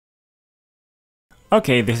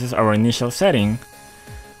Okay, this is our initial setting.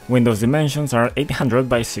 Windows dimensions are 800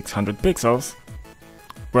 by 600 pixels.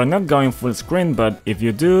 We're not going full screen, but if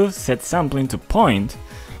you do, set sampling to point,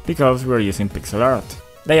 because we're using pixel art.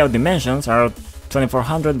 Layout dimensions are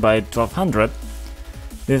 2400 by 1200.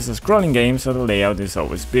 This is a scrolling game, so the layout is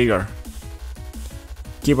always bigger.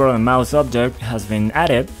 Keyboard and mouse object has been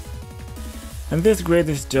added, and this grid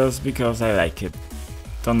is just because I like it.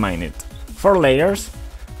 Don't mind it. 4 layers: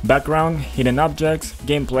 background, hidden objects,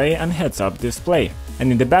 gameplay, and heads-up display.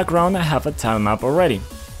 And in the background I have a tilemap already.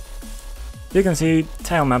 You can see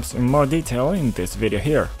tilemaps in more detail in this video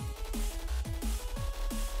here.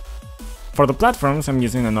 For the platforms I'm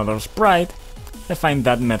using another sprite. I find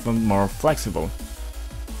that method more flexible.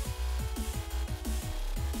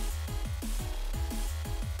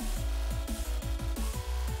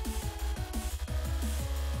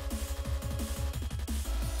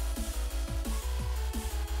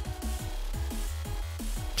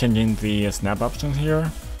 Changing the snap options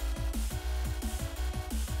here.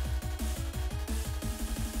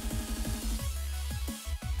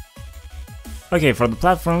 Okay, for the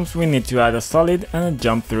platforms we need to add a solid and a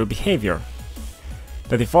jump through behavior.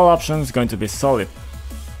 The default option is going to be solid.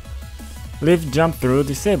 Leave jump through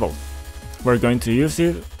disabled. We're going to use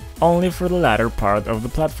it only for the latter part of the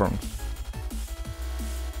platform.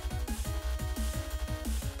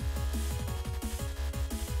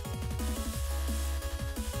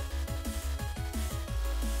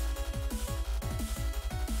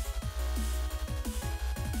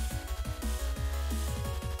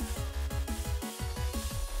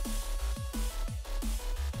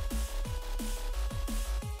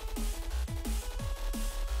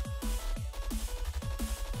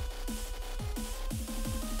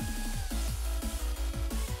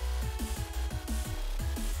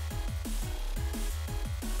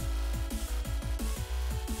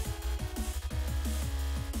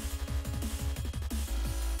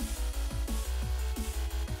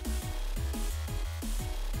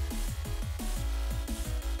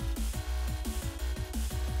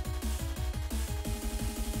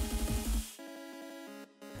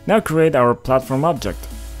 Now create our platform object.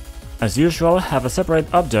 As usual, have a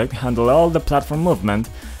separate object handle all the platform movement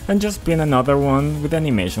and just pin another one with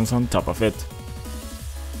animations on top of it.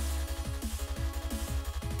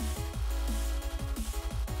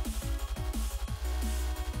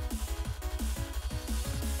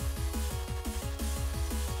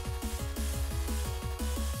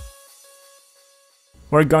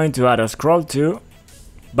 We're going to add a scroll to,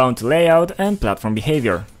 bound to layout, and platform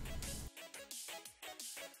behavior.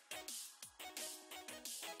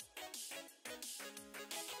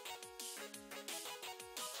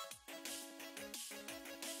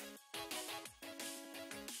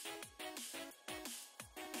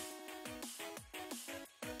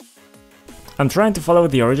 I'm trying to follow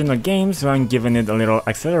the original game, so I'm giving it a little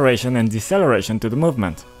acceleration and deceleration to the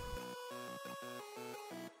movement.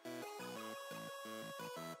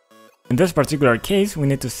 In this particular case, we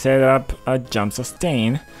need to set up a jump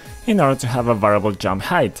sustain in order to have a variable jump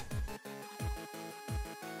height.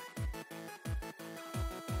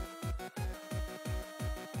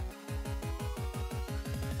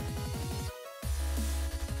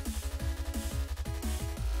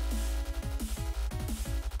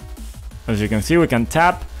 As you can see, we can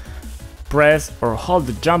tap, press or hold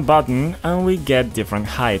the jump button and we get different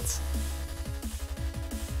heights.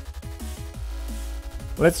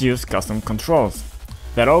 Let's use custom controls.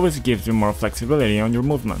 That always gives you more flexibility on your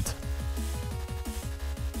movement.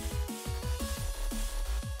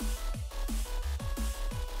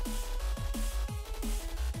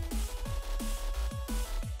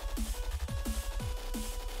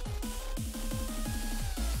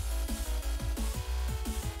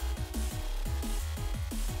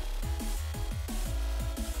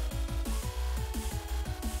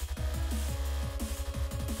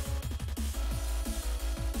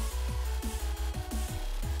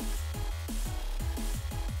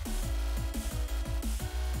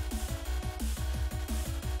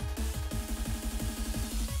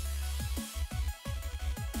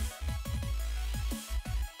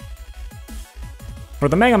 For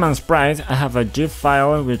the MEGAMAN sprite, I have a GIF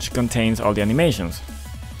file which contains all the animations.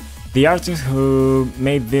 The artist who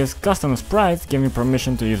made these custom sprites gave me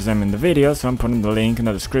permission to use them in the video, so I'm putting the link in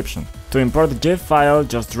the description. To import the GIF file,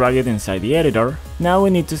 just drag it inside the editor. Now we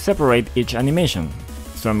need to separate each animation.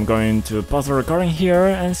 So I'm going to pause the recording here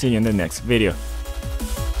and see you in the next video.